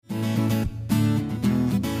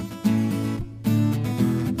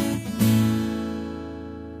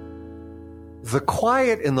The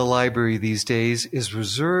quiet in the library these days is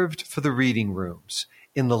reserved for the reading rooms.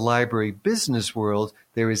 In the library business world,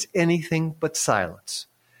 there is anything but silence.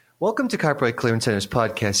 Welcome to Copyright Clearance Center's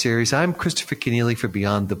podcast series. I'm Christopher Keneally for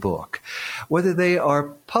Beyond the Book. Whether they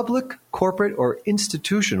are public, corporate, or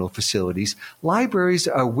institutional facilities, libraries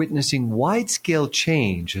are witnessing wide-scale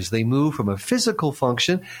change as they move from a physical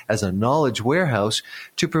function as a knowledge warehouse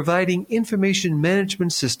to providing information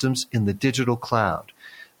management systems in the digital cloud.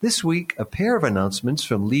 This week, a pair of announcements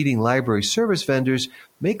from leading library service vendors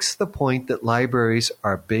makes the point that libraries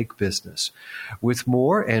are big business. With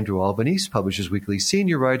more, Andrew Albanese, Publishers Weekly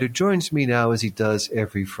senior writer, joins me now as he does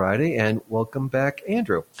every Friday. And welcome back,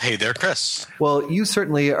 Andrew. Hey there, Chris. Well, you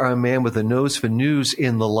certainly are a man with a nose for news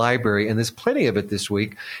in the library, and there's plenty of it this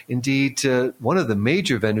week. Indeed, one of the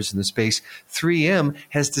major vendors in the space, 3M,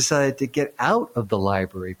 has decided to get out of the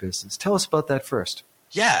library business. Tell us about that first.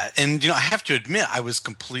 Yeah, and I have to admit, I was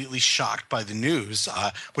completely shocked by the news,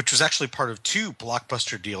 which was actually part of two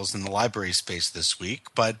blockbuster deals in the library space this week.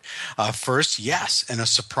 But first, yes, in a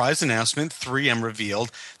surprise announcement, 3M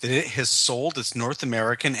revealed that it has sold its North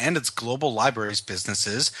American and its global libraries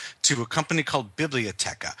businesses to a company called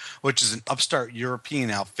Bibliotheca, which is an upstart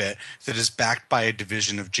European outfit that is backed by a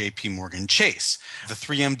division of JP Morgan Chase. The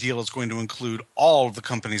 3M deal is going to include all of the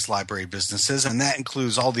company's library businesses, and that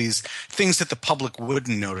includes all these things that the public wouldn't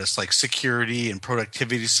notice, like security and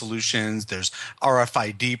productivity solutions. There's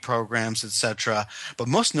RFID programs, etc. But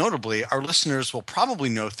most notably, our listeners will probably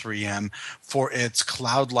know 3M for its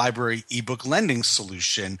cloud library ebook lending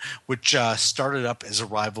solution, which started up as a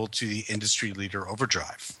rival to the industry leader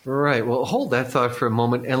Overdrive. Right. Well, hold that thought for a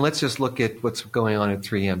moment, and let's just look at what's going on at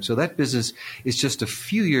 3M. So that business is just a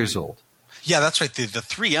few years old. Yeah, that's right. The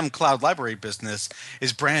 3M Cloud Library business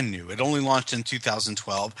is brand new. It only launched in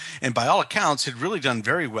 2012, and by all accounts, had really done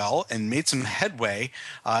very well and made some headway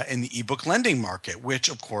in the ebook lending market, which,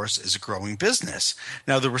 of course, is a growing business.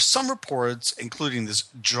 Now, there were some reports, including this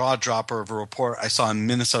jaw-dropper of a report I saw on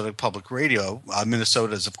Minnesota Public Radio.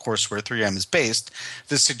 Minnesota is, of course, where 3M is based.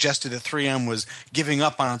 This suggested that 3M was giving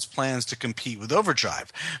up on its plans to compete with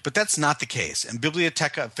Overdrive. But that's not the case, and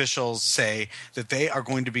Bibliotheca officials say that they are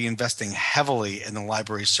going to be investing heavily in the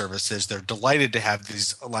library services. They're delighted to have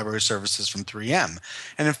these library services from 3M.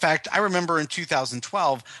 And in fact, I remember in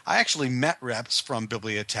 2012, I actually met reps from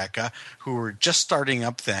Bibliotheca who were just starting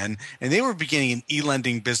up then, and they were beginning an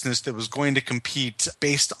e-lending business that was going to compete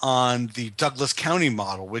based on the Douglas County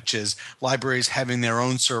model, which is libraries having their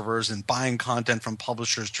own servers and buying content from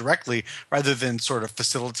publishers directly rather than sort of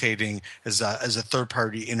facilitating as a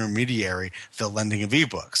third-party intermediary the lending of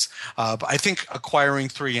ebooks. But I think acquiring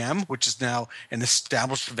 3M, which is now an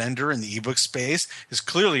established vendor in the ebook space, is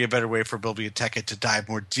clearly a better way for Bibliotheca to dive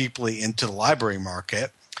more deeply into the library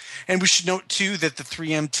market. And we should note, too, that the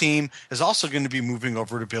 3M team is also going to be moving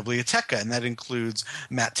over to Bibliotheca, and that includes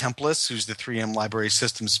Matt Templis, who's the 3M Library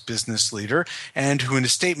Systems business leader, and who in a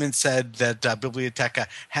statement said that Bibliotheca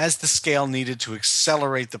has the scale needed to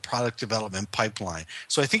accelerate the product development pipeline.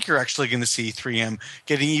 So I think you're actually going to see 3M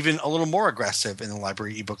getting even a little more aggressive in the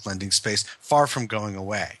library ebook lending space, far from going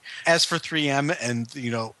away. As for 3M, and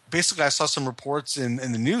basically I saw some reports in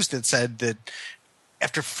the news that said that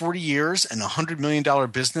after 40 years and a $100 million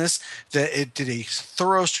business, that it did a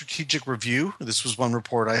thorough strategic review. This was one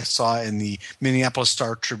report I saw in the Minneapolis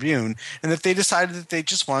Star-Tribune, and that they decided that they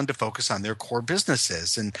just wanted to focus on their core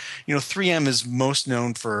businesses. And 3M is most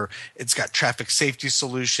known for it's got traffic safety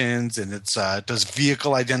solutions, and it does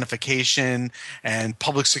vehicle identification and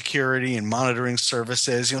public security and monitoring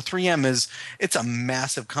services. 3M it's a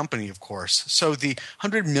massive company, of course. So the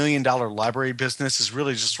 $100 million library business is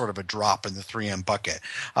really just sort of a drop in the 3M bucket.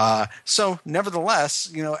 So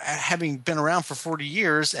nevertheless, having been around for 40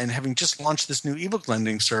 years and having just launched this new ebook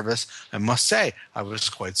lending service, I must say I was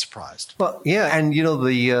quite surprised. Well, yeah, and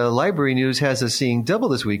the library news has us seeing double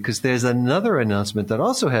this week because there's another announcement that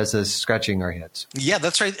also has us scratching our heads. Yeah,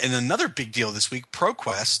 that's right. And another big deal this week,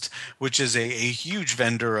 ProQuest, which is a huge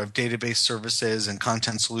vendor of database services and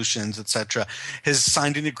content solutions, etc., has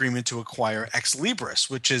signed an agreement to acquire Ex Libris,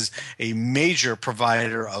 which is a major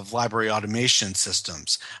provider of library automation systems.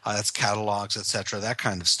 That's catalogs, etc., that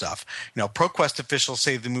kind of stuff. ProQuest officials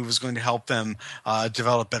say the move is going to help them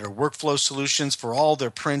develop better workflow solutions for all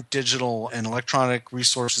their print, digital, and electronic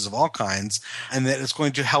resources of all kinds, and that it's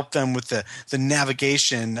going to help them with the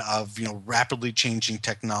navigation of rapidly changing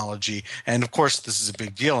technology. And of course, this is a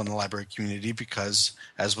big deal in the library community because,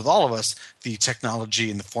 as with all of us, the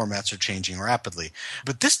technology and the formats are changing rapidly.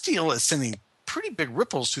 But this deal is sending pretty big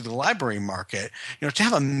ripples through the library market. To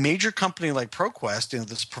have a major company like ProQuest,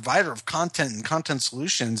 this provider of content and content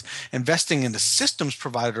solutions, investing in a systems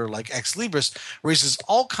provider like Ex Libris raises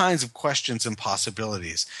all kinds of questions and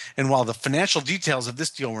possibilities. And while the financial details of this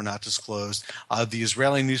deal were not disclosed, the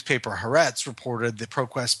Israeli newspaper Haaretz reported that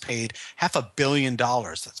ProQuest paid $500 million.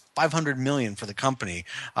 That's $500 million for the company,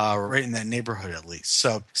 right in that neighborhood at least.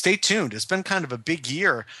 So stay tuned. It's been kind of a big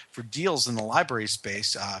year for deals in the library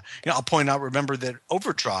space. I'll point out, remember that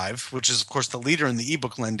Overdrive, which is of course the leader in the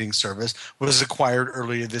ebook lending service, was acquired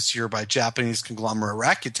earlier this year by Japanese conglomerate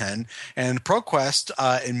Rakuten, and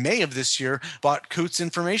ProQuest in May of this year bought Coutts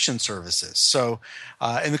Information Services. So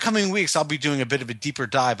in the coming weeks, I'll be doing a bit of a deeper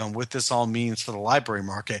dive on what this all means for the library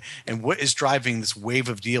market and what is driving this wave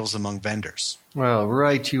of deals among vendors. Well,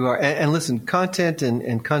 right, you are. And listen, content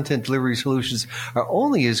and content delivery solutions are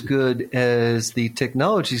only as good as the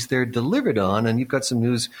technologies they're delivered on. And you've got some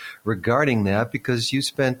news regarding that because you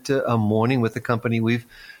spent a morning with a company we've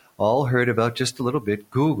all heard about just a little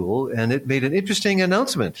bit, Google, and it made an interesting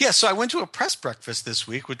announcement. Yeah, so I went to a press breakfast this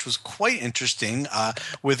week, which was quite interesting,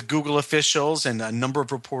 with Google officials and a number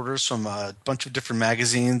of reporters from a bunch of different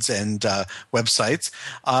magazines and websites.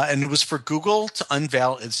 And it was for Google to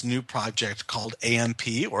unveil its new project called AMP,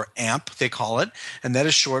 or AMP, they call it, and that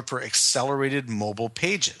is short for Accelerated Mobile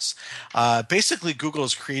Pages. Basically, Google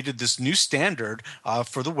has created this new standard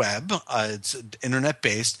for the web. It's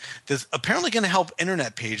internet-based, that's apparently going to help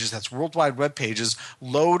internet pages, that's worldwide web pages,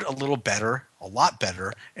 load a lot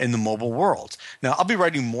better in the mobile world. Now, I'll be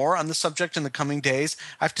writing more on the subject in the coming days.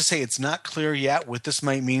 I have to say it's not clear yet what this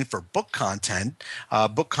might mean for book content.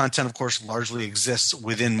 Book content, of course, largely exists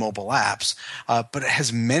within mobile apps, but it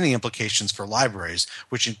has many implications for libraries,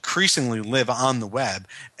 which increasingly live on the web,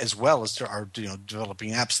 as well as are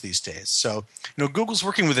developing apps these days. So, Google's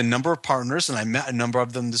working with a number of partners, and I met a number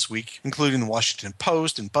of them this week, including the Washington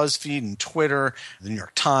Post and BuzzFeed and Twitter, the New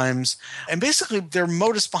York Times. And basically, their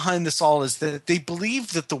modus behind this all is that they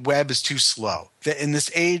believe that the web is too slow. That in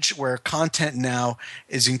this age where content now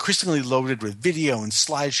is increasingly loaded with video and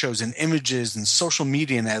slideshows and images and social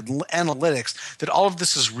media and analytics, that all of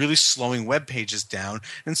this is really slowing web pages down.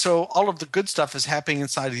 And so all of the good stuff is happening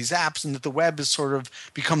inside of these apps, and that the web has sort of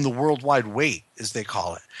become the worldwide wait, as they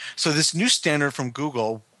call it. So this new standard from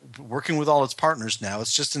Google, working with all its partners now,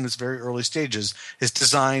 it's just in its very early stages, is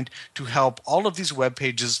designed to help all of these web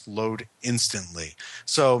pages load instantly.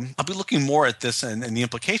 So I'll be looking more at this and the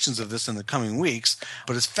implications of this in the coming weeks,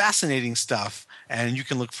 but it's fascinating stuff, and you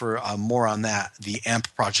can look for more on that, the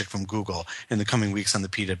AMP project from Google, in the coming weeks on the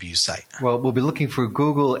PW site. Well, we'll be looking for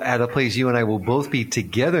Google at a place you and I will both be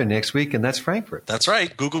together next week, and that's Frankfurt. That's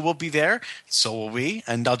right. Google will be there. So will we.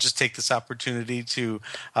 And I'll just take this opportunity to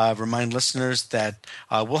remind listeners that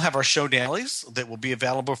we'll have our show dailies that will be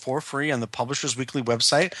available for free on the Publishers Weekly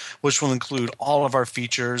website, which will include all of our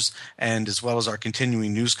features and as well as our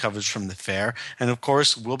continuing news coverage from the fair. And of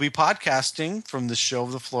course, we'll be podcasting from the show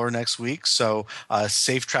of the floor next week. So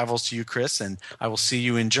safe travels to you, Chris, and I will see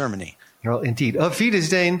you in Germany. Well, indeed. Auf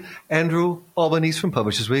Wiedersehen, Andrew Albanese from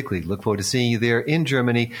Publishers Weekly. Look forward to seeing you there in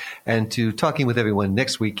Germany and to talking with everyone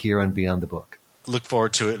next week here on Beyond the Book. Look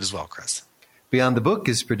forward to it as well, Chris. Beyond the Book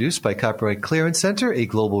is produced by Copyright Clearance Center, a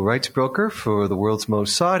global rights broker for the world's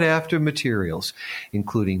most sought-after materials,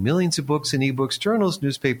 including millions of books and ebooks, journals,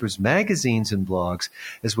 newspapers, magazines, and blogs,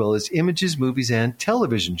 as well as images, movies, and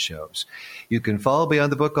television shows. You can follow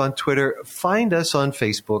Beyond the Book on Twitter, find us on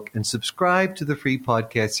Facebook, and subscribe to the free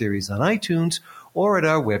podcast series on iTunes or at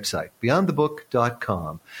our website,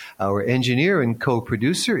 beyondthebook.com. Our engineer and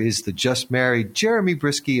co-producer is the just married Jeremy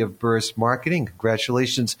Brisky of Burst Marketing.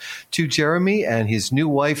 Congratulations to Jeremy and his new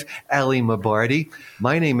wife, Ali Mabardi.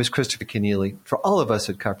 My name is Christopher Keneally. For all of us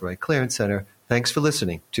at Copyright Clearance Center, thanks for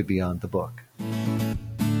listening to Beyond the Book.